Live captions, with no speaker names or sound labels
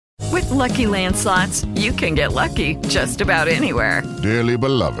Lucky Land Slots, you can get lucky just about anywhere. Dearly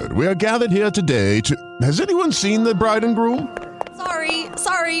beloved, we are gathered here today to... Has anyone seen the bride and groom?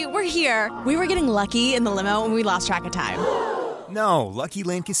 Sorry, we're here. We were getting lucky in the limo and we lost track of time. No, Lucky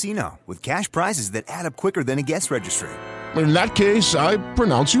Land Casino, with cash prizes that add up quicker than a guest registry. In that case, I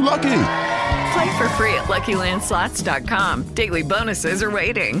pronounce you lucky. Play for free at LuckyLandSlots.com. Daily bonuses are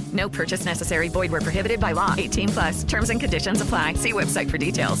waiting. No purchase necessary. Void where prohibited by law. 18+. Terms and conditions apply. See website for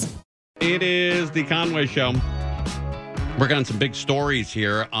details. It is the Conway Show. Working on some big stories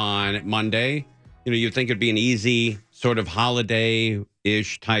here on Monday. You know, you'd think it'd be an easy sort of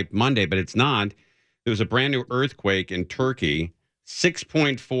holiday-ish type Monday, but it's not. There was a brand new earthquake in Turkey,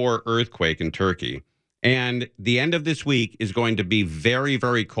 6.4 earthquake in Turkey. And the end of this week is going to be very,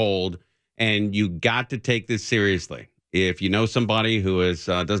 very cold. And you got to take this seriously. If you know somebody who is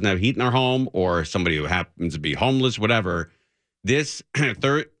doesn't have heat in their home, or somebody who happens to be homeless, whatever, this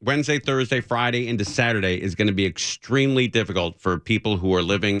Wednesday, Thursday, Friday into Saturday is going to be extremely difficult for people who are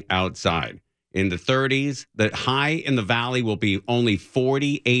living outside. In the 30s, the high in the valley will be only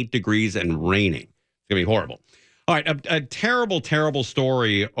 48 degrees and raining. It's going to be horrible. All right, a terrible, terrible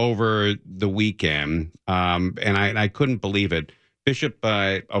story over the weekend, and I couldn't believe it. Bishop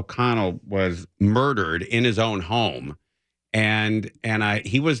O'Connell was murdered in his own home, and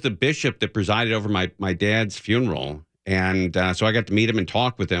he was the bishop that presided over my dad's funeral, and so I got to meet him and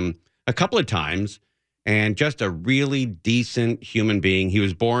talk with him a couple of times, and just a really decent human being. He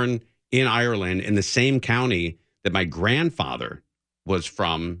was born in Ireland, in the same county that my grandfather was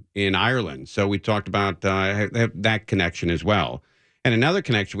from in Ireland, so we talked about that connection as well. And another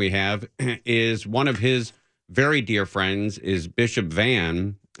connection we have is one of his very dear friends is Bishop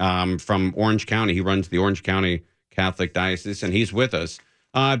Van from Orange County. He runs the Orange County Catholic Diocese, and he's with us.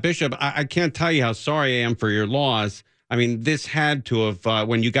 Bishop, I can't tell you how sorry I am for your loss. I mean, this had to have,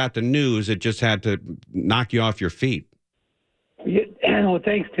 when you got the news, it just had to knock you off your feet. Yeah, well,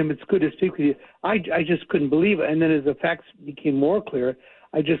 thanks, Tim. It's good to speak with you. I just couldn't believe it. And then as the facts became more clear,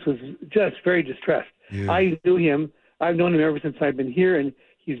 I just was just very distressed. Yeah. I knew him. I've known him ever since I've been here, and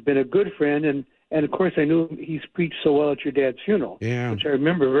he's been a good friend. And of course, I knew he's preached so well at your dad's funeral, which I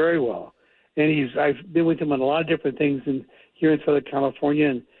remember very well. And I've been with him on a lot of different things here in Southern California,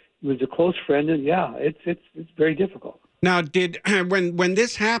 and he was a close friend. And yeah, it's very difficult. Now, when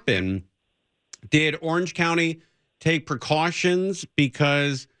this happened, did Orange County take precautions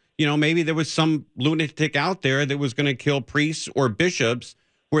because, you know, maybe there was some lunatic out there that was going to kill priests or bishops?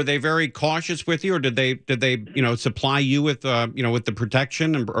 Were they very cautious with you, or did they supply you with with the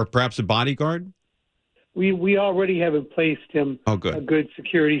protection or perhaps a bodyguard? We already have in place, Tim, a good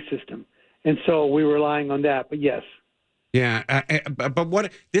security system. And so we were relying on that. But yes. Yeah.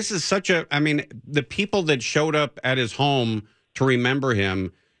 But this is the people that showed up at his home to remember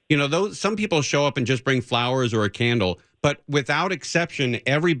him, some people show up and just bring flowers or a candle. But without exception,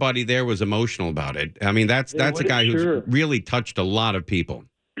 everybody there was emotional about it. I mean, that's a guy who's really touched a lot of people.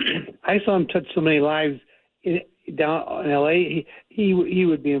 I saw him touch so many lives down in L.A. He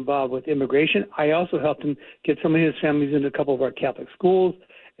would be involved with immigration. I also helped him get some of his families into a couple of our Catholic schools,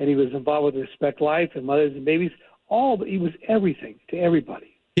 and he was involved with Respect Life and Mothers and Babies. He was everything to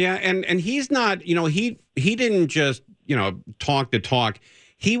everybody. Yeah, and he's not, he didn't just, talk the talk.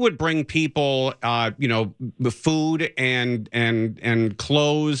 He would bring people, food and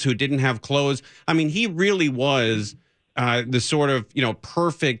clothes who didn't have clothes. I mean, he really was the sort of,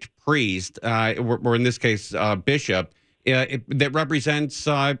 perfect priest, or in this case, bishop, that represents,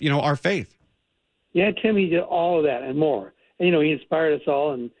 our faith. Yeah, Tim, he did all of that and more. And, he inspired us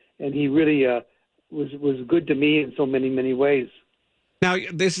all, and he really was good to me in so many, many ways. Now,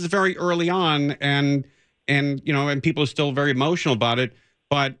 this is very early on, and people are still very emotional about it.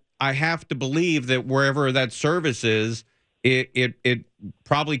 But I have to believe that wherever that service is, it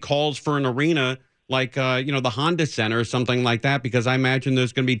probably calls for an arena like the Honda Center or something like that, because I imagine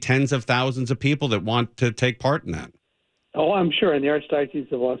there's going to be tens of thousands of people that want to take part in that. Oh, I'm sure. And the Archdiocese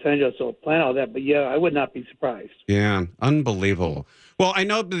of Los Angeles will plan all that. But, yeah, I would not be surprised. Yeah, unbelievable. Well, I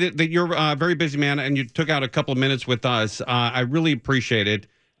know that you're a very busy man, and you took out a couple of minutes with us. I really appreciate it.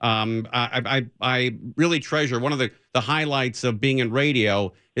 I really treasure one of the highlights of being in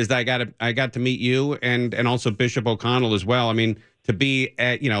radio is that I got to meet you and also Bishop O'Connell as well. I mean, to be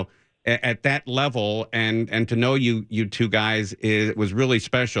at that level and to know you two guys was really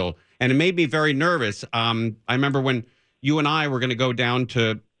special, and it made me very nervous. I remember when you and I were going to go down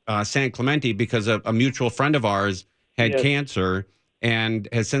to San Clemente because a mutual friend of ours had cancer and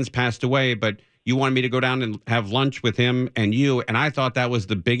has since passed away, but you wanted me to go down and have lunch with him and you, and I thought that was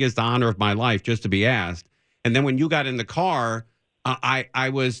the biggest honor of my life just to be asked. And then when you got in the car, I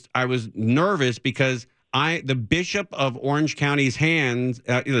was nervous because the Bishop of Orange County's hands,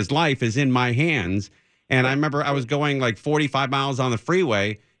 his life is in my hands. And I remember I was going like 45 miles on the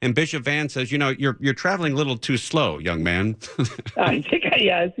freeway, and Bishop Van says, you're traveling a little too slow, young man. I think,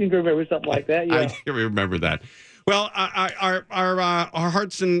 I seem to remember something like that. Yeah. I remember that. Well, our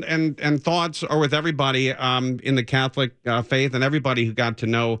hearts and thoughts are with everybody in the Catholic faith and everybody who got to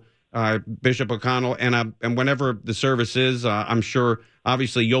know Bishop O'Connell. And whenever the service is, I'm sure,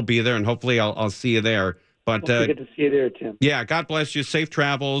 obviously, you'll be there, and hopefully I'll see you there. But we'll get to see you there, Tim. Yeah, God bless you. Safe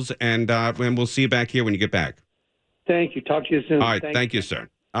travels, and we'll see you back here when you get back. Thank you. Talk to you soon. All right. Thank you, sir.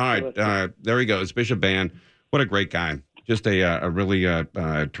 All right. There he goes, Bishop Van. What a great guy. Just a really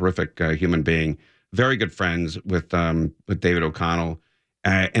terrific human being. Very good friends with David O'Connell.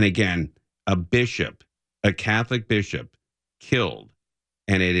 And again, a bishop, a Catholic bishop, killed.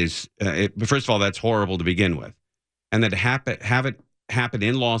 And it is, first of all, that's horrible to begin with. And that have it happen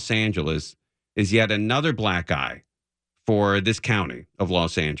in Los Angeles is yet another black eye for this county of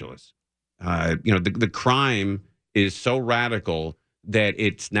Los Angeles. The crime is so radical that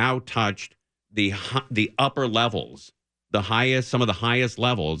it's now touched the upper levels, some of the highest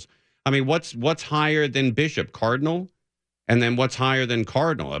levels. I mean, what's higher than bishop? Cardinal? And then what's higher than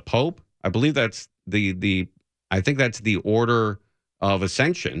cardinal? A pope? I believe that's I think that's the order of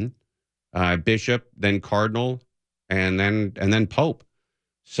ascension. Bishop, then cardinal, and then pope.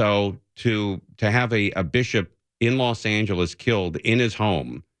 So to have a bishop in Los Angeles killed in his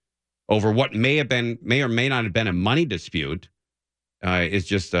home over what may or may not have been a money dispute is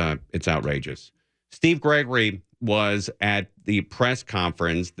just it's outrageous. Steve Gregory was at the press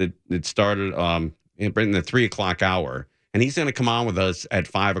conference that started in the 3 o'clock hour, and he's going to come on with us at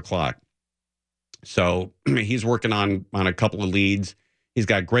 5 o'clock. So he's working on a couple of leads. He's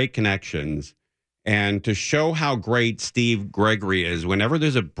got great connections. And to show how great Steve Gregory is, whenever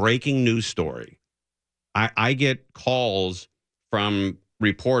there's a breaking news story, I get calls from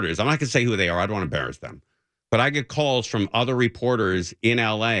reporters. I'm not going to say who they are. I don't want to embarrass them. But I get calls from other reporters in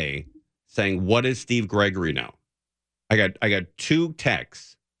L.A. saying, what does Steve Gregory know? I got 2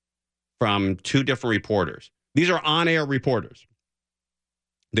 texts from 2 different reporters. These are on-air reporters.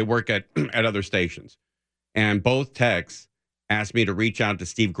 They work at other stations. And both texts asked me to reach out to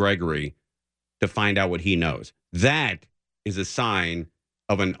Steve Gregory to find out what he knows. That is a sign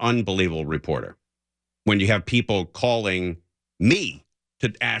of an unbelievable reporter. When you have people calling me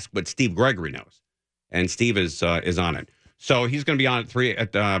to ask what Steve Gregory knows, and Steve is on it. So he's going to be on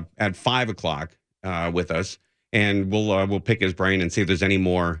at 5 o'clock with us, and we'll pick his brain and see if there's any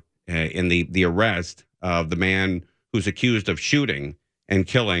more in the arrest of the man who's accused of shooting and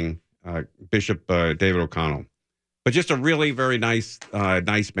killing Bishop David O'Connell. But just a really very nice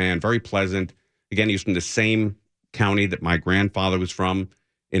man, very pleasant. Again, he's from the same county that my grandfather was from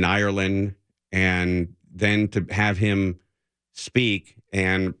in Ireland. And then to have him speak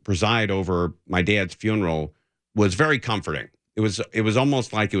and preside over my dad's funeral was very comforting. It was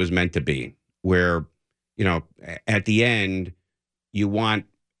almost like it was meant to be, where, at the end, you want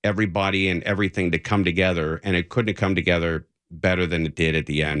everybody and everything to come together, and it couldn't have come together better than it did at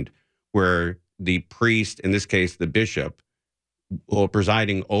the end, where the priest, in this case, the bishop,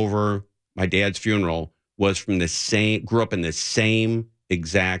 presiding over my dad's funeral, grew up in the same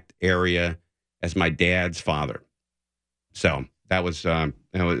exact area as my dad's father. So that was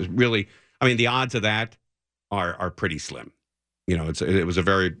really, the odds of that are pretty slim. It was a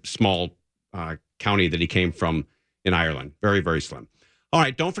very small county that he came from in Ireland. Very, very slim. All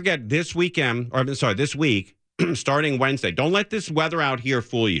right, don't forget this week, starting Wednesday. Don't let this weather out here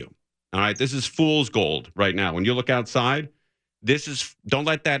fool you. All right, this is fool's gold right now. When you look outside, don't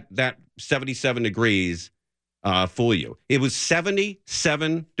let that 77 degrees fool you. It was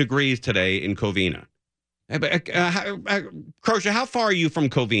 77 degrees today in Covina. Crochet, how far are you from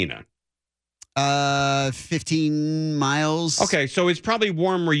Covina? 15 miles. Okay, so it's probably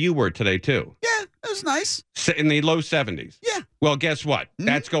warm where you were today, too. Yeah, it was nice. In the low 70s. Yeah. Well, guess what?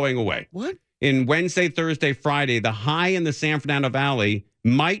 That's going away. What? In Wednesday, Thursday, Friday, the high in the San Fernando Valley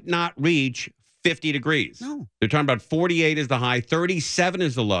might not reach 50 degrees. No. They're talking about 48 is the high, 37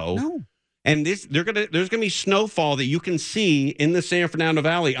 is the low. No. And there's gonna be snowfall that you can see in the San Fernando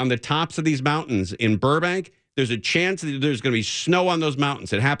Valley on the tops of these mountains. In Burbank, there's a chance that there's going to be snow on those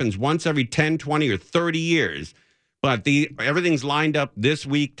mountains. It happens once every 10, 20, or 30 years. But everything's lined up this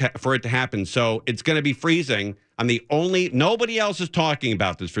week for it to happen. So it's going to be freezing. Nobody else is talking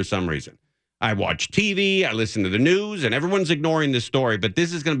about this for some reason. I watch TV, I listen to the news, and everyone's ignoring this story. But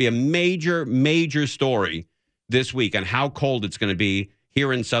this is going to be a major, major story this week on how cold it's going to be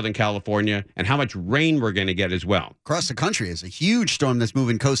here in Southern California and how much rain we're going to get as well. Across the country is a huge storm that's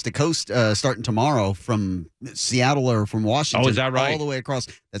moving coast to coast starting tomorrow from Seattle or from Washington. Oh, is that right? All the way across.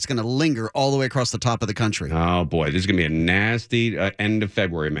 That's going to linger all the way across the top of the country. Oh, boy. This is going to be a nasty end of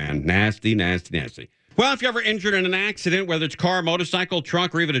February, man. Nasty, nasty, nasty. Well, if you're ever injured in an accident, whether it's car, motorcycle,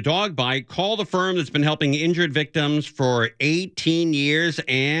 truck, or even a dog bite, call the firm that's been helping injured victims for 18 years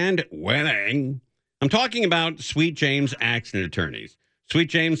and winning. I'm talking about Sweet James Accident Attorneys. Sweet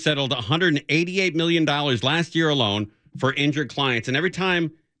James settled $188 million last year alone for injured clients. And every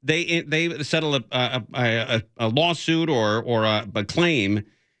time they settle a lawsuit or a claim,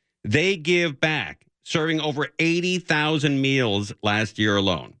 they give back, serving over 80,000 meals last year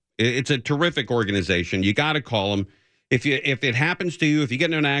alone. It's a terrific organization. You got to call them. If it happens to you, if you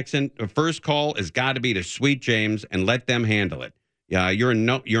get in an accident, the first call has got to be to Sweet James and let them handle it. You're in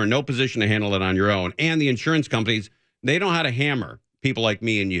no position to handle it on your own. And the insurance companies, they know how to hammer people like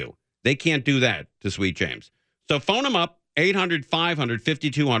me and you. They can't do that to Sweet James. So phone them up,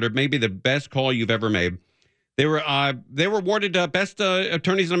 800-500-5200, maybe the best call you've ever made. They were awarded best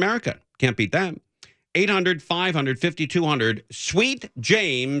attorneys in America. Can't beat that. 800-500-5200,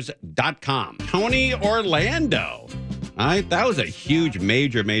 sweetjames.com. Tony Orlando. That was a huge,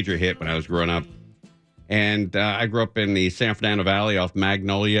 major hit when I was growing up. And I grew up in the San Fernando Valley off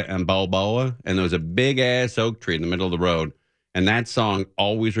Magnolia and Balboa, and there was a big-ass oak tree in the middle of the road. And that song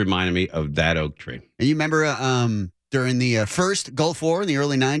always reminded me of that oak tree. And you remember during the first Gulf War in the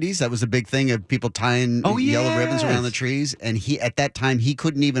early 90s, that was a big thing of people tying yellow ribbons around the trees. And at that time, he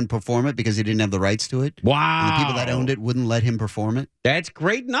couldn't even perform it because he didn't have the rights to it. Wow. And the people that owned it wouldn't let him perform it. That's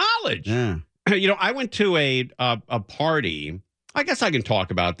great knowledge. Yeah. I went to a party. I guess I can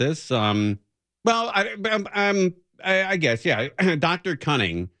talk about this. I guess, yeah. Dr.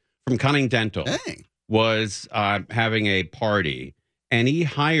 Cunning from Cunning Dental was having a party, and he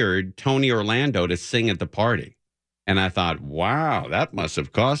hired Tony Orlando to sing at the party. And I thought, wow, that must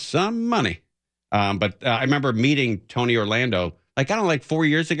have cost some money. But I remember meeting Tony Orlando, like 4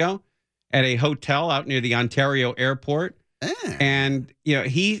 years ago at a hotel out near the Ontario airport. And,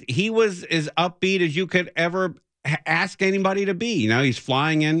 he was as upbeat as you could ever ask anybody to be. He's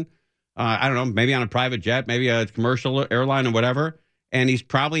flying in, I don't know, maybe on a private jet, maybe a commercial airline or whatever. And he's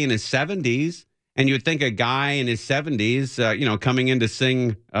probably in his 70s. And you would think a guy in his 70s, coming in to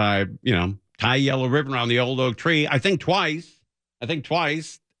sing, tie yellow ribbon around the old oak tree, I think twice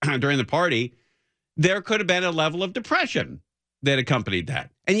during the party, there could have been a level of depression that accompanied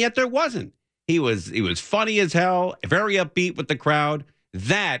that. And yet there wasn't. He was funny as hell, very upbeat with the crowd.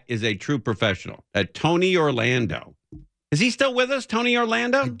 That is a true professional. Tony Orlando. Is he still with us, Tony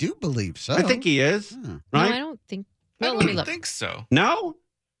Orlando? I do believe so. I think he is. Right? No, I don't think. Well, let me look. I think so. No?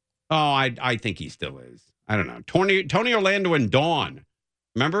 Oh, I think he still is. I don't know. Tony Orlando and Dawn.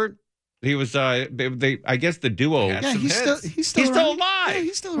 Remember? He was, I guess the duo. Yeah, he's still alive. Yeah,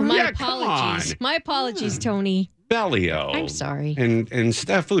 he's still around. My Yeah, apologies. My apologies, Tony. Bellio. I'm sorry. And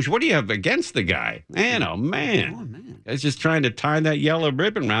Stefouche. What do you have against the guy? Man, oh, man. Oh, man. He's just trying to tie that yellow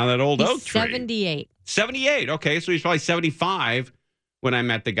ribbon around that old He's oak tree. 78. 78. Okay, so he's probably 75 when I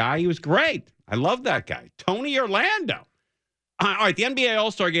met the guy. He was great. I love that guy. Tony Orlando. All right, the NBA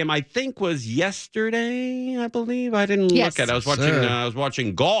All-Star game, I think, was yesterday, I believe. I didn't look at it. I was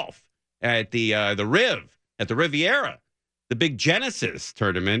watching golf at the Riv, at the Riviera, the big Genesis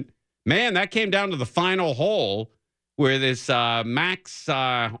tournament. Man, that came down to the final hole where this Max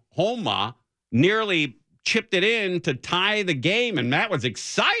Homa nearly chipped it in to tie the game, and that was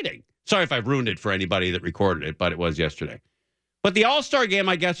exciting. Sorry if I've ruined it for anybody that recorded it, but it was yesterday. But the All-Star game,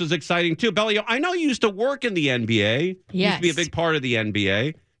 I guess, was exciting, too. Bellio, I know you used to work in the NBA. Yes. You used to be a big part of the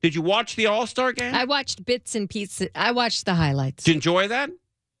NBA. Did you watch the All-Star game? I watched bits and pieces. I watched the highlights. Did you enjoy that?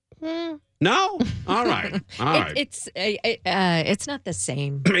 No? All right. All right. It's not the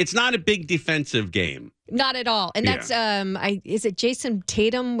same. It's not a big defensive game. Not at all. And that's is it Jason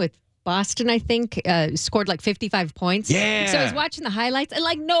Tatum with Boston, I think, scored like 55 points. Yeah. So I was watching the highlights, and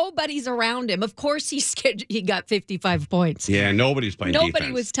like nobody's around him. Of course he got 55 points. Yeah, nobody's playing defense.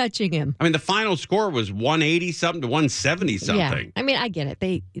 Nobody was touching him. I mean, the final score was 180-something to 170-something. Yeah. I mean, I get it.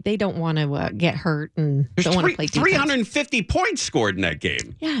 They don't want to get hurt and don't want to play defense. 350 points scored in that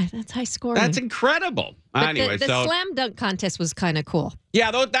game. Yeah, that's high scoring. That's incredible. But anyway, the slam dunk contest was kind of cool.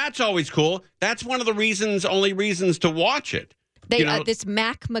 Yeah, that's always cool. That's one of the only reasons to watch it. This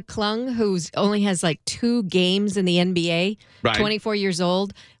Mac McClung, who's only has like 2 games in the NBA, Right. 24 years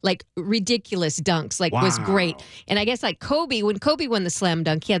old, like ridiculous dunks, like was great. And I guess like Kobe, when Kobe won the slam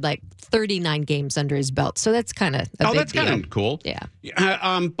dunk, he had like 39 games under his belt. So that's kind of a big that's deal. kind of cool. Yeah.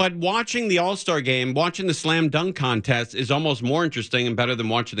 But watching the All-Star game, watching the slam dunk contest is almost more interesting and better than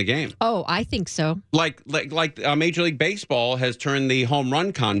watching the game. Oh, I think so. Like Major League Baseball has turned the home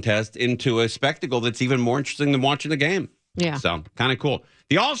run contest into a spectacle that's even more interesting than watching the game. Yeah. So kind of cool.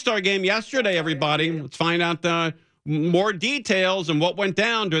 The All-Star game yesterday, everybody. Let's find out more details on what went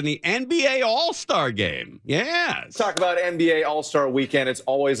down during the NBA All-Star game. Yes. Talk about NBA All-Star Weekend. It's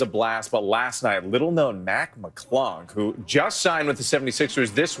always a blast. But last night, little-known Mac McClung, who just signed with the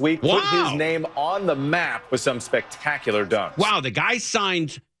 76ers this week, put his name on the map with some spectacular dunks. Wow, the guy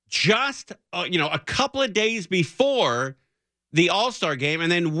signed just a couple of days before the All-Star game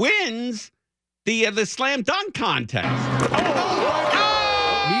and then wins the slam dunk contest.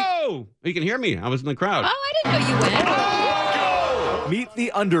 Oh! You can hear me. I was in the crowd. Oh, I didn't know you went. Meet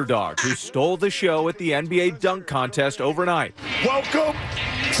the underdog who stole the show at the NBA dunk contest overnight. Welcome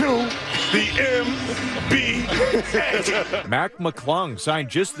to the NBA. Mac McClung signed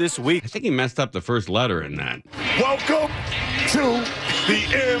just this week. I think he messed up the first letter in that. Welcome to the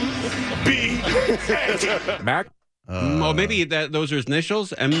NBA. Mac. Maybe those are his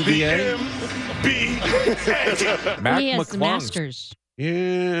initials, MBA. Mac He has the McClung. Masters.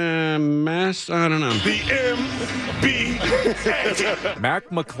 Yeah, I don't know. The NBA. Mac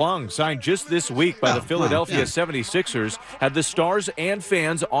McClung, signed just this week by the Philadelphia 76ers, had the stars and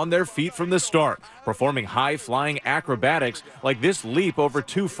fans on their feet from the start, performing high-flying acrobatics like this leap over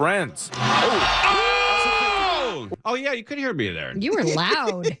 2 friends. Oh, yeah, you could hear me there. You were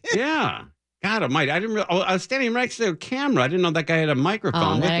loud. Yeah. God almighty. I was standing right next to the camera. I didn't know that guy had a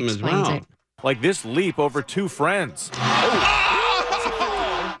microphone with that him as explains well. it. Like this leap over 2 friends.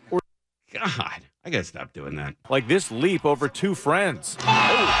 God, I gotta stop doing that. Like this leap over 2 friends.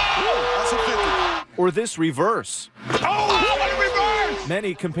 Or this reverse. What a reverse!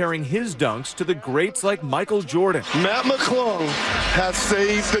 Many comparing his dunks to the greats like Michael Jordan. Matt McClung has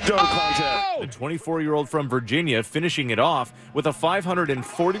saved the dunk contest. The 24-year-old from Virginia finishing it off with a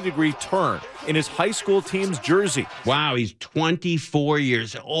 540-degree turn in his high school team's jersey. Wow, he's 24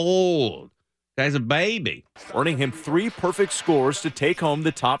 years old. Guy's a baby. Earning him 3 perfect scores to take home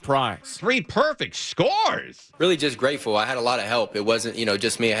the top prize. 3 perfect scores? Really just grateful. I had a lot of help. It wasn't,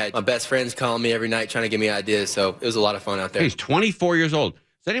 just me. I had my best friends calling me every night trying to give me ideas, so it was a lot of fun out there. He's 24 years old.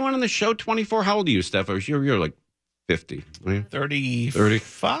 Is anyone on the show 24? How old are you, Steph? You're like 50.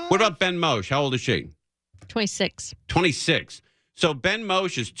 35. What about Ben Moshe? How old is she? 26. 26. So Ben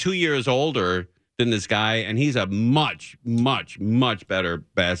Moshe is 2 years older than this guy, and he's a much, much, much better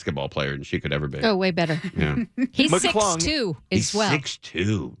basketball player than she could ever be. Oh, way better. Yeah. He's McClung, 6'2" He's as well.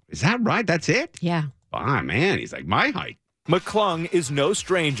 6'2". Is that right? That's it? Yeah. Ah, man, he's like my height. McClung is no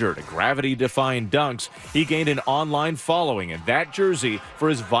stranger to gravity-defying dunks. He gained an online following in that jersey for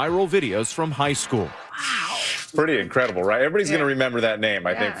his viral videos from high school. Pretty incredible, right? Everybody's going to remember that name,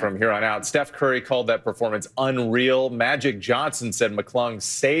 I think, from here on out. Steph Curry called that performance unreal. Magic Johnson said McClung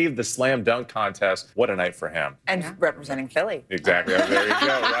saved the slam dunk contest. What a night for him. And representing Philly. Exactly. Oh, there you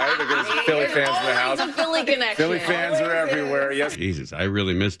go, right? Look at those Philly fans in the house. It's a Philly connection. Philly fans are everywhere. Yes. Jesus, I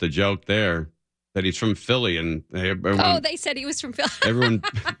really missed the joke there that he's from Philly, and everyone, they said he was from Philly. everyone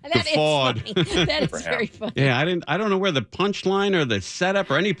That is guffawed. funny. That is very funny. Yeah, I don't know where the punchline or the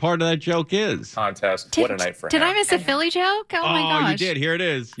setup or any part of that joke is. Contest. What a night for him. Did I miss a Philly joke? Oh, my gosh. You did. Here it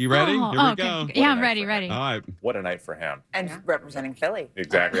is. You ready? Oh, Here we okay. go. Yeah, I'm ready. All right. What a night for him. And representing Philly.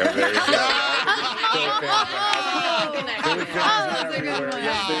 Exactly. Oh, there you go. Philly fans are that's a good everywhere. one.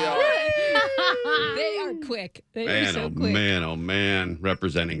 Yes, they are. They are quick. They are Man, so oh quick. man, oh man.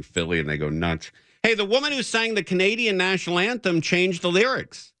 Representing Philly, and they go nuts. Hey, the woman who sang the Canadian national anthem changed the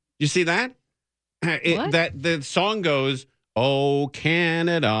lyrics. You see that? What? That the song goes, "Oh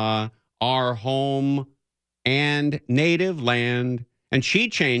Canada, our home and native land," and she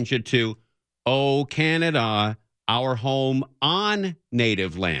changed it to, "Oh Canada, our home on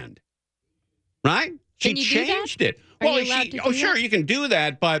native land." Right? Can She you do that? changed it. Are you allowed to do sure, that? you can do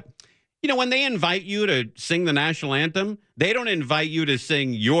that, but when they invite you to sing the national anthem, they don't invite you to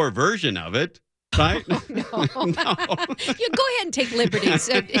sing your version of it. Right? No. You go ahead and take liberties.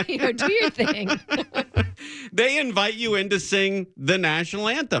 Do your thing. They invite you in to sing the national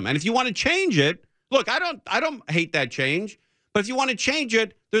anthem. And if you want to change it, look, I don't hate that change, but if you want to change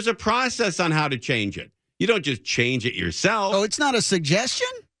it, there's a process on how to change it. You don't just change it yourself. Oh, it's not a suggestion?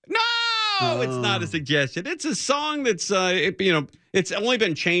 No, it's not a suggestion. It's a song that's it's only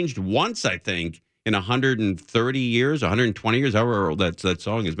been changed once, I think, in 130 years, 120 years, however old that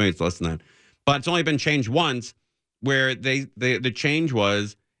song is. Maybe it's less than that. But it's only been changed once, where the change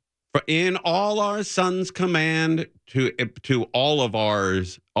was for in all our sons' command to all of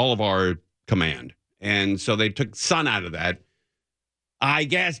our command. And so they took son out of that. I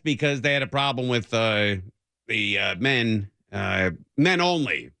guess because they had a problem with the men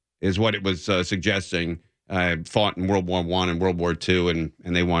only is what it was suggesting. Fought in World War I and World War II,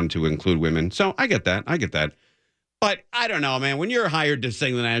 and they wanted to include women. So I get that. But I don't know, man. When you're hired to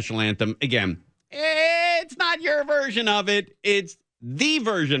sing the national anthem, again, it's not your version of it. It's the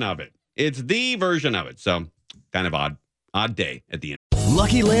version of it. So kind of odd day at the end.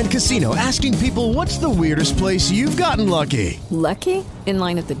 Lucky Land Casino, asking people, what's the weirdest place you've gotten lucky? Lucky? In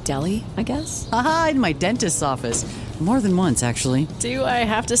line at the deli, I guess? Aha, in my dentist's office. More than once, actually. Do I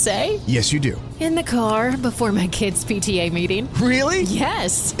have to say? Yes, you do. In the car before my kids' PTA meeting. Really?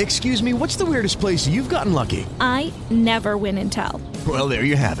 Yes. Excuse me, what's the weirdest place you've gotten lucky? I never win and tell. Well, there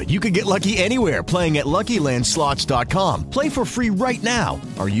you have it. You can get lucky anywhere, playing at LuckyLandSlots.com. Play for free right now.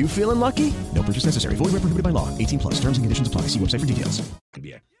 Are you feeling lucky? No purchase necessary. Void where prohibited by law. 18+. Terms and conditions apply. See website for details.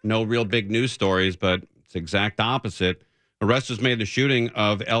 Yeah. No real big news stories, but it's the exact opposite. Arrest was made in the shooting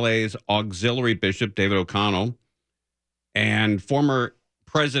of L.A.'s auxiliary bishop, David O'Connell. And former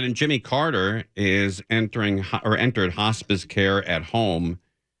President Jimmy Carter is entered hospice care at home.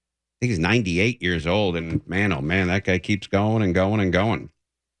 I think he's 98 years old. And man, oh man, that guy keeps going and going and going.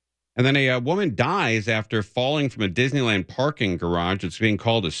 And then a woman dies after falling from a Disneyland parking garage. It's being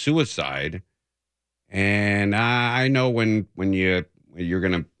called a suicide. And I know when you're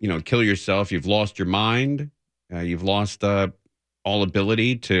going to, kill yourself, you've lost your mind. You've lost all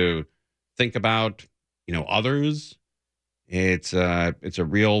ability to think about, others. It's a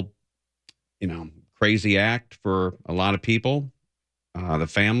real, crazy act for a lot of people. The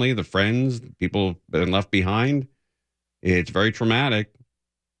family, the friends, the people that have been left behind. It's very traumatic.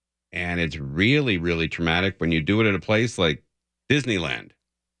 And it's really, really traumatic when you do it at a place like Disneyland.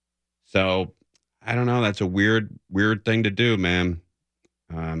 So I don't know. That's a weird thing to do, man.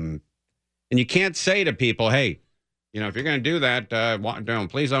 And you can't say to people, hey, if you're going to do that,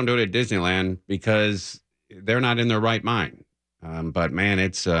 please don't do it at Disneyland, because they're not in their right mind. But man,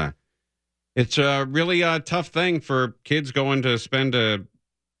 it's a really tough thing for kids going to spend a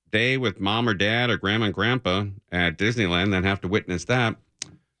day with mom or dad or grandma and grandpa at Disneyland, then have to witness that.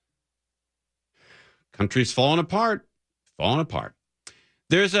 Country's falling apart.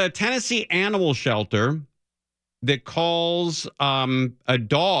 There's a Tennessee animal shelter that calls a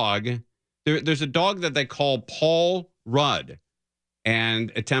dog. There's a dog that they call Paul Rudd,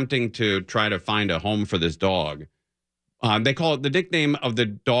 and attempting to try to find a home for this dog. They call it, the nickname of the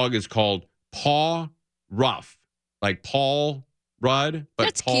dog is called Paw Ruff, like Paul Rudd, but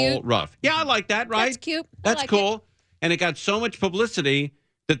that's Paul cute. Ruff. Yeah, I like that, right? That's cute. That's cool. And it got so much publicity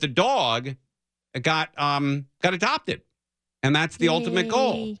that the dog got adopted, and that's the ultimate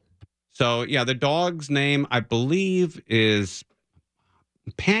goal. So yeah, the dog's name, I believe, is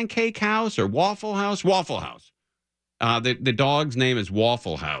Pancake House or Waffle House. Waffle House. The dog's name is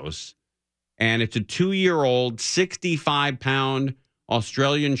Waffle House, and it's a 2-year-old, 65-pound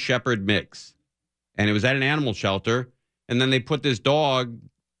Australian Shepherd mix, and it was at an animal shelter. And then they put this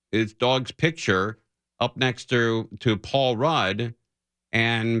dog's picture up next to Paul Rudd,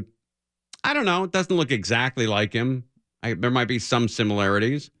 and I don't know, it doesn't look exactly like him. There might be some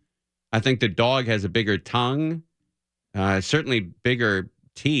similarities. I think the dog has a bigger tongue, certainly bigger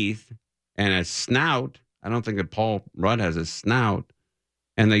teeth, and a snout. I don't think that Paul Rudd has a snout.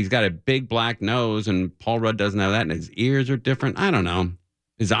 And he's got a big black nose, and Paul Rudd doesn't have that, and his ears are different. I don't know.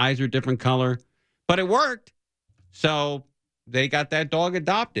 His eyes are different color. But it worked. So they got that dog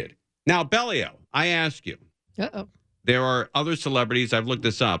adopted. Now, Bellio, I ask you. Uh-oh. There are other celebrities, I've looked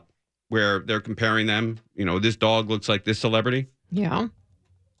this up, where they're comparing them. This dog looks like this celebrity. Yeah.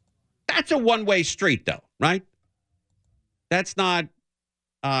 That's a one-way street, though, right? That's not,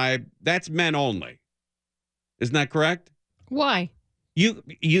 that's men only. Isn't that correct? Why?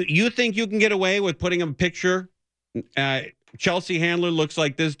 You think you can get away with putting a picture, Chelsea Handler looks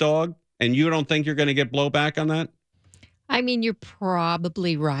like this dog, and you don't think you're going to get blowback on that? I mean, you're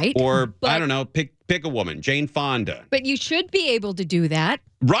probably right. Or, I don't know, pick a woman, Jane Fonda. But you should be able to do that.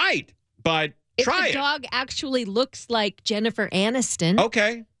 Right, but try it. If the dog actually looks like Jennifer Aniston.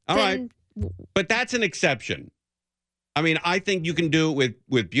 Okay, all right. But that's an exception. I mean, I think you can do it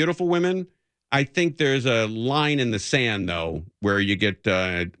with beautiful women. I think there's a line in the sand, though, where you get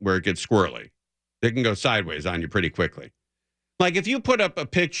where it gets squirrely. They can go sideways on you pretty quickly. Like if you put up a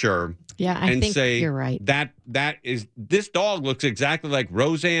picture, I and think say you're right. This dog looks exactly like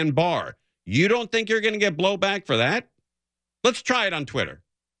Roseanne Barr. You don't think you're going to get blowback for that? Let's try it on Twitter.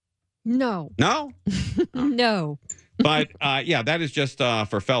 No. No? No. But yeah, that is just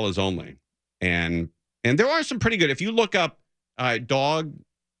for fellas only. And there are some pretty good. If you look up dog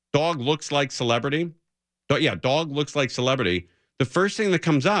looks like celebrity. Dog looks like celebrity. The first thing that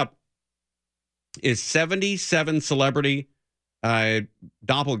comes up is 77 celebrity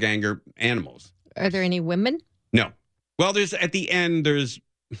doppelganger animals. Are there any women? No. Well, at the end,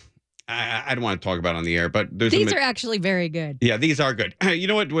 I don't want to talk about it on the air, but these are actually very good. Yeah, these are good. You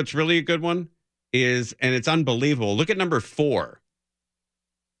know what's really a good one is, and it's unbelievable. Look at number 4.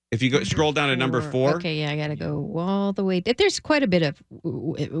 If you scroll down to number 4. Okay, yeah, I got to go all the way. There's quite a bit of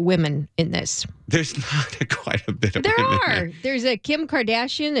women in this. There's not quite a bit of women. There are. There's a Kim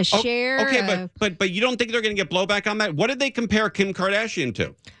Kardashian, a Cher. Okay, but you don't think they're going to get blowback on that? What did they compare Kim Kardashian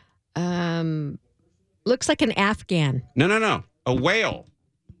to? Looks like an Afghan. No. A whale.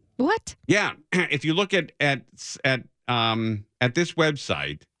 What? Yeah. If you look at this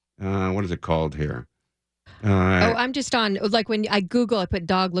website, what is it called here? I'm just on, like when I Google, I put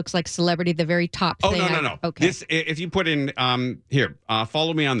dog looks like celebrity, the very top thing. No. Okay. If you put in,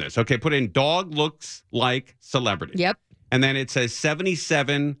 follow me on this. Okay, put in dog looks like celebrity. Yep. And then it says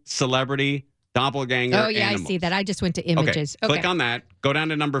 77 celebrity doppelganger animals. I see that. I just went to images. Okay. Click on that. Go down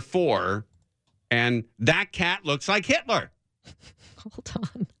to number 4. And that cat looks like Hitler. Hold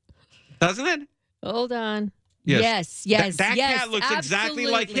on. Doesn't it? Hold on. Yes. Yes. That cat looks exactly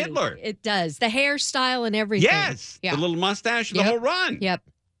like Hitler. It does. The hairstyle and everything. Yes. Yeah. The little mustache, the whole run. Yep.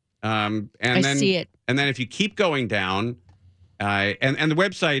 I see it. And then if you keep going down, and the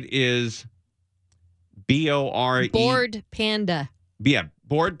website is BORE. Bored Panda. Yeah,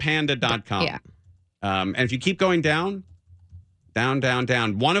 boredpanda.com. Yeah. And if you keep going down,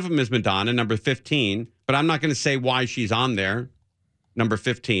 one of them is Madonna, number 15, but I'm not going to say why she's on there, number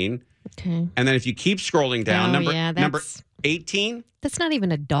 15. Okay. And then if you keep scrolling down, number 18. That's not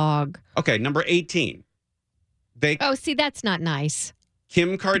even a dog. Okay, number 18. See, that's not nice.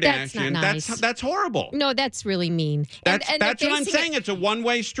 Kim Kardashian. That's not nice. That's horrible. No, that's really mean. That's what I'm saying. It's a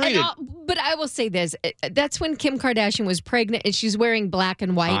one-way street. But I will say this. That's when Kim Kardashian was pregnant and she's wearing black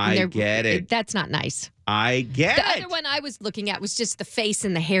and white. I get it. That's not nice. I get it. The other one I was looking at was just the face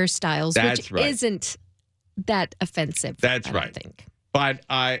and the hairstyles, which isn't that offensive. That's I right. think. But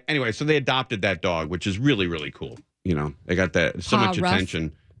anyway, so they adopted that dog, which is really, really cool. You know, they got so much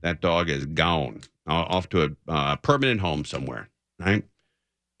attention. That dog is gone off to a permanent home somewhere, right?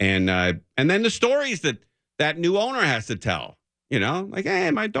 And then the stories that new owner has to tell. You know, like,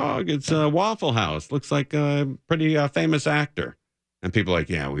 hey, my dog, it's a Waffle House. Looks like a pretty famous actor. And people are like,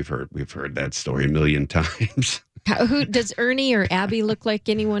 yeah, we've heard that story a million times. Who does Ernie or Abby look like?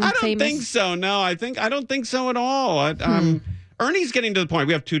 Anyone famous? I don't think so. No, I don't think so at all. Ernie's getting to the point.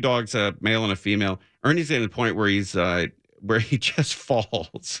 We have 2 dogs, a male and a female. Ernie's getting to the point where he just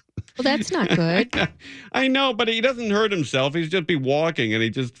falls. Well, that's not good. I know, but he doesn't hurt himself. He's just be walking and he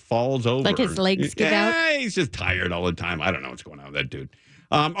just falls over. Like his legs give out? Yeah, he's just tired all the time. I don't know what's going on with that dude.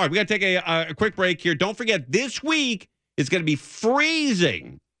 All right, we got to take a quick break here. Don't forget, this week is going to be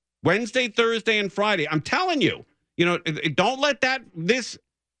freezing. Wednesday, Thursday, and Friday. I'm telling you, don't let this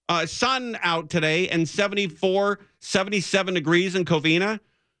sun out today and 74, 77 degrees in Covina.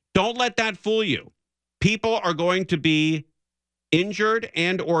 Don't let that fool you. People are going to be injured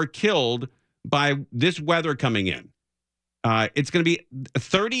and or killed by this weather coming in. It's going to be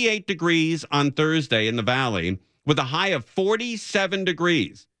 38 degrees on Thursday in the valley with a high of 47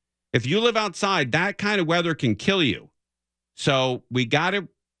 degrees. If you live outside, that kind of weather can kill you. So we got to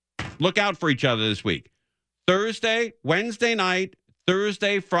look out for each other this week. Thursday, Wednesday night,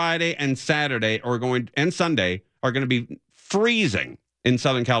 Thursday, Friday, and Saturday and Sunday are going to be freezing in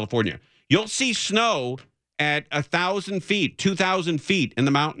Southern California. You'll see snow at 1,000 feet, 2,000 feet in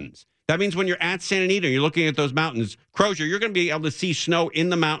the mountains. That means when you're at Santa Anita and you're looking at those mountains, Crozier, you're going to be able to see snow in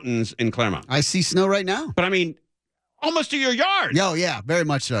the mountains in Claremont. I see snow right now. But I mean, almost to your yard. Oh, yeah, very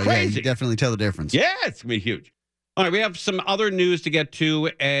much so. Crazy. Yeah, you can definitely tell the difference. Yeah, it's going to be huge. All right, we have some other news to get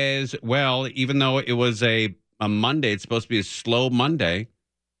to as well. Even though it was a Monday, it's supposed to be a slow Monday.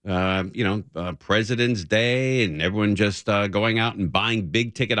 President's Day and everyone just going out and buying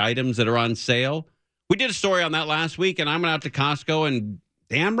big ticket items that are on sale. We did a story on that last week, and I went out to Costco, and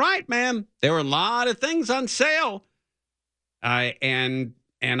damn right, man, there were a lot of things on sale. Man,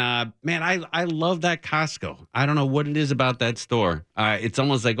 I love that Costco. I don't know what it is about that store. It's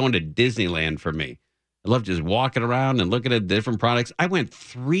almost like going to Disneyland for me. I love just walking around and looking at different products. I went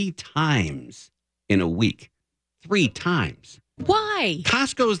 3 times in a week. 3 times. Why?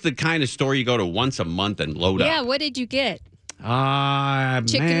 Costco's the kind of store you go to once a month and load up. Yeah, what did you get?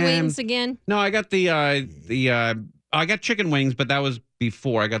 Chicken wings again? No, I got I got chicken wings, but that was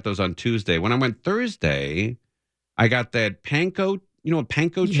before. I got those on Tuesday. When I went Thursday, I got that panko. You know what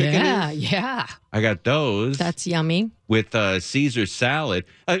panko chicken is? Yeah. I got those. That's yummy. With Caesar salad.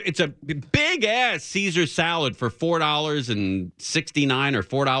 It's a big-ass Caesar salad for $4.69 or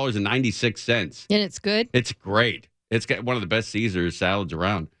 $4.96. And it's good? It's great. It's got one of the best Caesar salads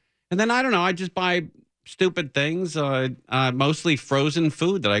around. And then, I don't know, I just buy stupid things, mostly frozen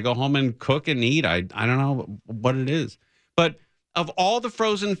food that I go home and cook and eat. I don't know what it is. But of all the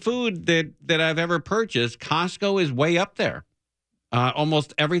frozen food that I've ever purchased, Costco is way up there.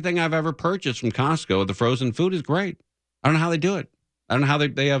 Almost everything I've ever purchased from Costco, the frozen food is great. I don't know how they do it. I don't know how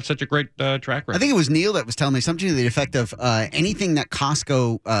they have such a great track record. I think it was Neil that was telling me something to the effect of anything that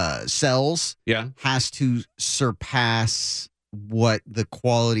Costco sells has to surpass what the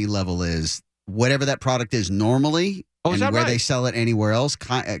quality level is. Whatever that product is normally and where they sell it anywhere else,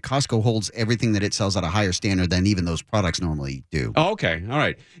 Costco holds everything that it sells at a higher standard than even those products normally do. Oh, okay. All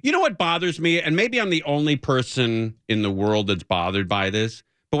right. You know what bothers me? And maybe I'm the only person in the world that's bothered by this.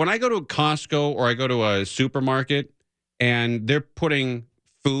 But when I go to a Costco or I go to a supermarket and they're putting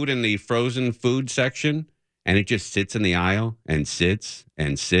food in the frozen food section and it just sits in the aisle and sits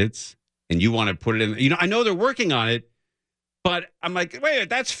and sits and you want to put it in. You know, I know they're working on it. But I'm like,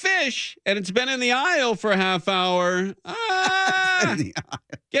 wait, that's fish, and it's been in the aisle for a half hour.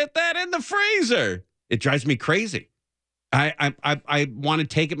 Get that in the freezer. It drives me crazy. I want to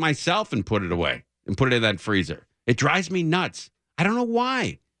take it myself and put it away and put it in that freezer. It drives me nuts. I don't know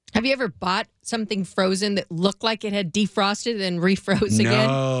why. Have you ever bought something frozen that looked like it had defrosted and refroze again?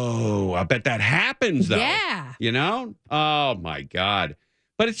 No, I bet that happens, though. Yeah. You know? Oh, my God.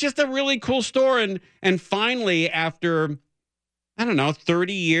 But it's just a really cool store. And finally, after... I don't know,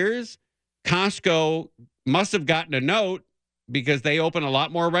 30 years, Costco must have gotten a note because they open a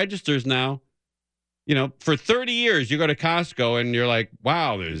lot more registers now. You know, for 30 years, you go to Costco and you're like,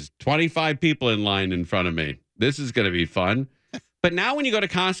 wow, there's 25 people in line in front of me. This is going to be fun. But now when you go to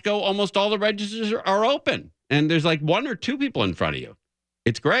Costco, almost all the registers are open and there's like 1 or 2 people in front of you.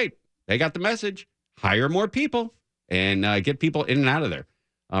 It's great. They got the message. Hire more people and get people in and out of there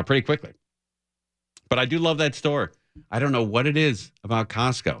pretty quickly. But I do love that store. I don't know what it is about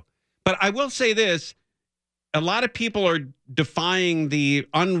Costco. But I will say this. A lot of people are defying the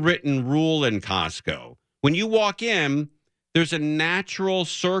unwritten rule in Costco. When you walk in, there's a natural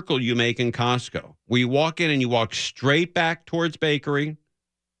circle you make in Costco where you walk in and you walk straight back towards bakery,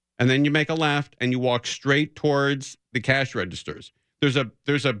 and then you make a left and you walk straight towards the cash registers. There's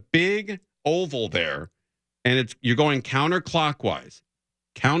a big oval there, and you're going counterclockwise.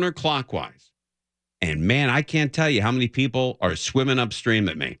 And man, I can't tell you how many people are swimming upstream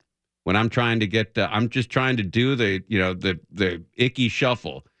at me when I'm trying to get. I'm just trying to do the icky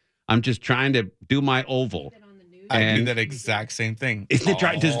shuffle. I'm just trying to do my oval. I do that exact same thing. Isn't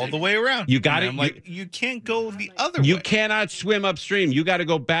it all the way around? You got it. I'm like, you can't go the other way. You cannot swim upstream. You got to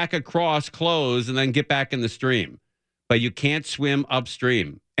go back across, close, and then get back in the stream. But you can't swim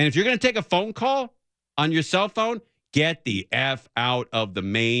upstream. And if you're going to take a phone call on your cell phone, get the F out of the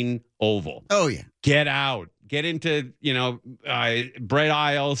main oval. Oh, yeah. Get out. Get into, bread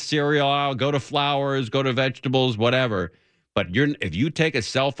aisle, cereal aisle, go to flowers, go to vegetables, whatever. But if you take a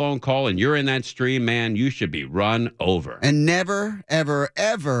cell phone call and you're in that stream, man, you should be run over. And never, ever,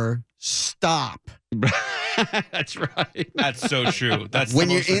 ever stop. That's right. That's so true. That's when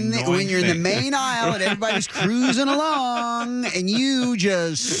you're in the main aisle and everybody's cruising along and you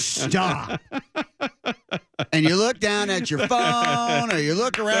just stop. And you look down at your phone or you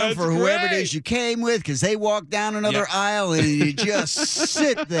look around for whoever it is you came with because they walked down another aisle and you just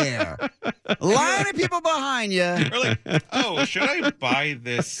sit there. Line of people behind you. Or like, oh, should I buy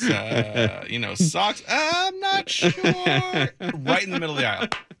this, socks? I'm not sure. Right in the middle of the aisle.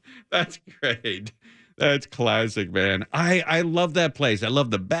 That's great. That's classic, man. I love that place. I love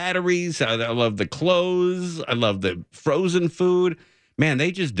the batteries. I love the clothes. I love the frozen food. Man,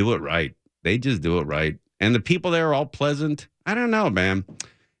 they just do it right. They just do it right. And the people there are all pleasant. I don't know, man.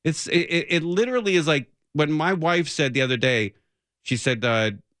 It literally is like when my wife said the other day, she said,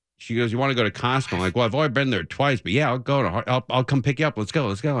 she goes, you want to go to Costco? I'm like, well, I've already been there twice, but yeah, I'll come pick you up. Let's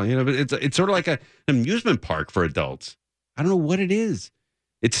go. But it's sort of like an amusement park for adults. I don't know what it is.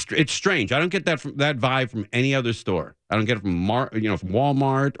 It's strange. I don't get that vibe from any other store. I don't get it from from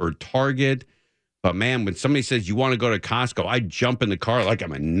Walmart or Target. But man, when somebody says you want to go to Costco, I jump in the car like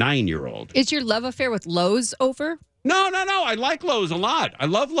I'm a 9-year-old. Is your love affair with Lowe's over? No. I like Lowe's a lot. I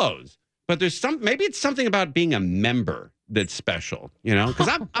love Lowe's. But there's maybe it's something about being a member that's special, because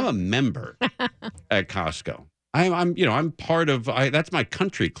I'm a member at Costco. I'm part of. That's my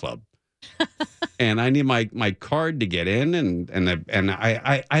country club, and I need my card to get in, and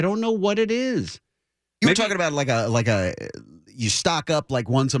I don't know what it is. You were talking about like a you stock up like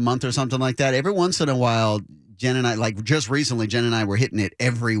once a month or something like that. Every once in a while, Jen and I, like just recently, Jen and I were hitting it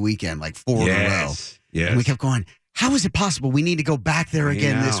every weekend, like 4 in a row. Yes. And we kept going, how is it possible? We need to go back there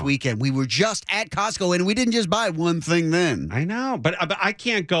again this weekend. We were just at Costco, and we didn't just buy one thing then. I know, but I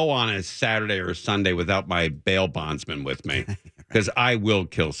can't go on a Saturday or a Sunday without my bail bondsman with me, because I will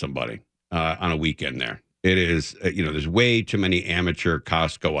kill somebody on a weekend there. It is, there's way too many amateur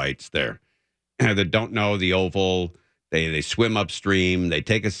Costcoites there that don't know the Oval. They swim upstream. They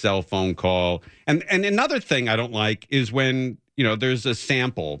take a cell phone call. And another thing I don't like is when, there's a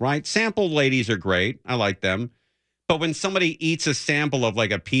sample, right? Sample ladies are great. I like them. But when somebody eats a sample of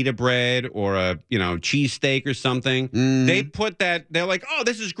like a pita bread or a, cheesesteak or something, they put that, they're like, oh,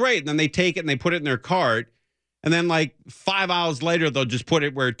 this is great. And then they take it and they put it in their cart. And then like 5 hours later, they'll just put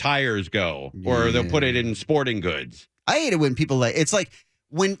it where tires go, or they'll put it in sporting goods. I hate it when people it's like,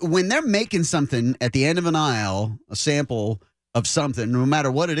 When they're making something at the end of an aisle, a sample of something, no matter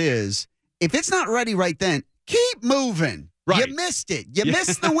what it is, if it's not ready right then, keep moving. Right. You missed it. You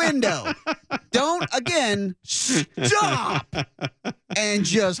missed the window. Don't, again, stop and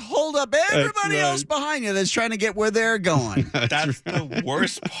just hold up everybody else behind you that's trying to get where they're going. That's the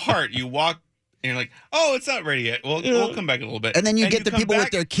worst part. You walk and you're like, oh, it's not ready yet. We'll come back in a little bit. And then you get the people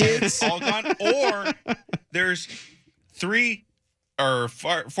with their kids. All gone. Or there's 3 or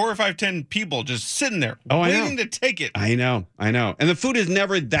 4 or 5, 10 people just sitting there waiting to take it. I know. And the food is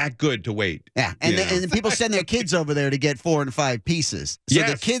never that good to wait. Yeah, and the people send their kids over there to get 4 and 5 pieces. So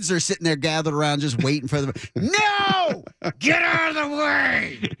the kids are sitting there gathered around just waiting for them. No! Get out of the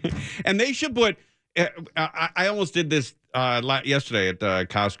way! And they should put, I almost did this yesterday at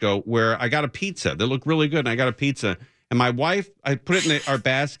Costco where I got a pizza. They look really good, and I got a pizza. And my wife, I put it in our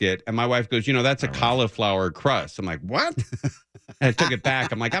basket, and my wife goes, that's a cauliflower crust. I'm like, what? And I took it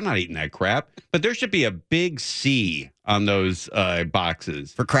back. I'm like, I'm not eating that crap. But there should be a big C on those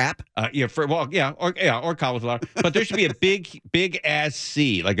boxes. For crap? Or cauliflower. But there should be a big ass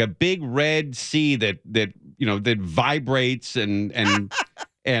C, like a big red C that vibrates and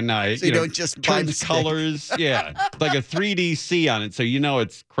so you don't just turns colors. Yeah, like a 3D C on it, so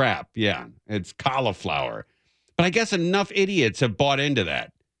it's crap. Yeah, it's cauliflower. But I guess enough idiots have bought into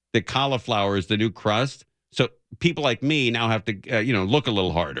that cauliflower is the new crust. So people like me now have to, look a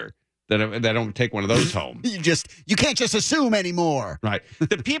little harder. That I don't take one of those home. You can't just assume anymore. Right.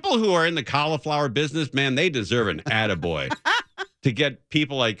 The people who are in the cauliflower business, man, they deserve an attaboy. To get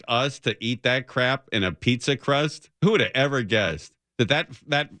people like us to eat that crap in a pizza crust, who would have ever guessed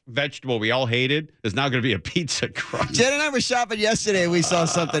that vegetable we all hated is now going to be a pizza crust? Jen and I were shopping yesterday. We saw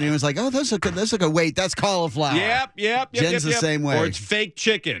something. And he was like, "Oh, those look good. Wait, that's cauliflower." Yep. Jen's the same way. Or it's fake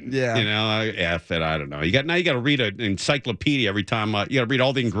chicken. Yeah. F it. I don't know. You got to read an encyclopedia every time. You got to read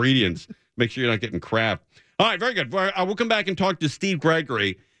all the ingredients. Make sure you're not getting crap. All right, very good. We'll come back and talk to Steve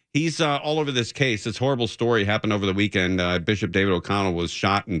Gregory. He's all over this case. This horrible story happened over the weekend. Bishop David O'Connell was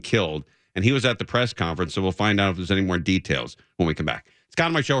shot and killed. And he was at the press conference, so we'll find out if there's any more details when we come back. Scott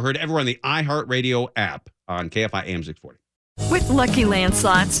and my show heard everywhere on the iHeartRadio app on KFI AM 640. With Lucky Land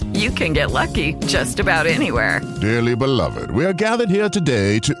Slots, you can get lucky just about anywhere. Dearly beloved, we are gathered here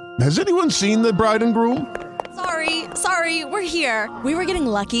today to... Has anyone seen the bride and groom? Sorry, we're here. We were getting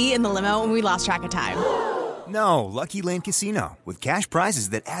lucky in the limo and we lost track of time. No, Lucky Land Casino, with cash prizes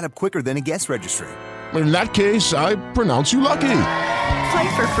that add up quicker than a guest registry. In that case, I pronounce you lucky.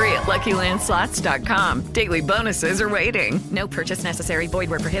 Play for free at LuckyLandSlots.com. Daily bonuses are waiting. No purchase necessary. Void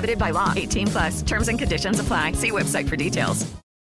where prohibited by law. 18+. Terms and conditions apply. See website for details.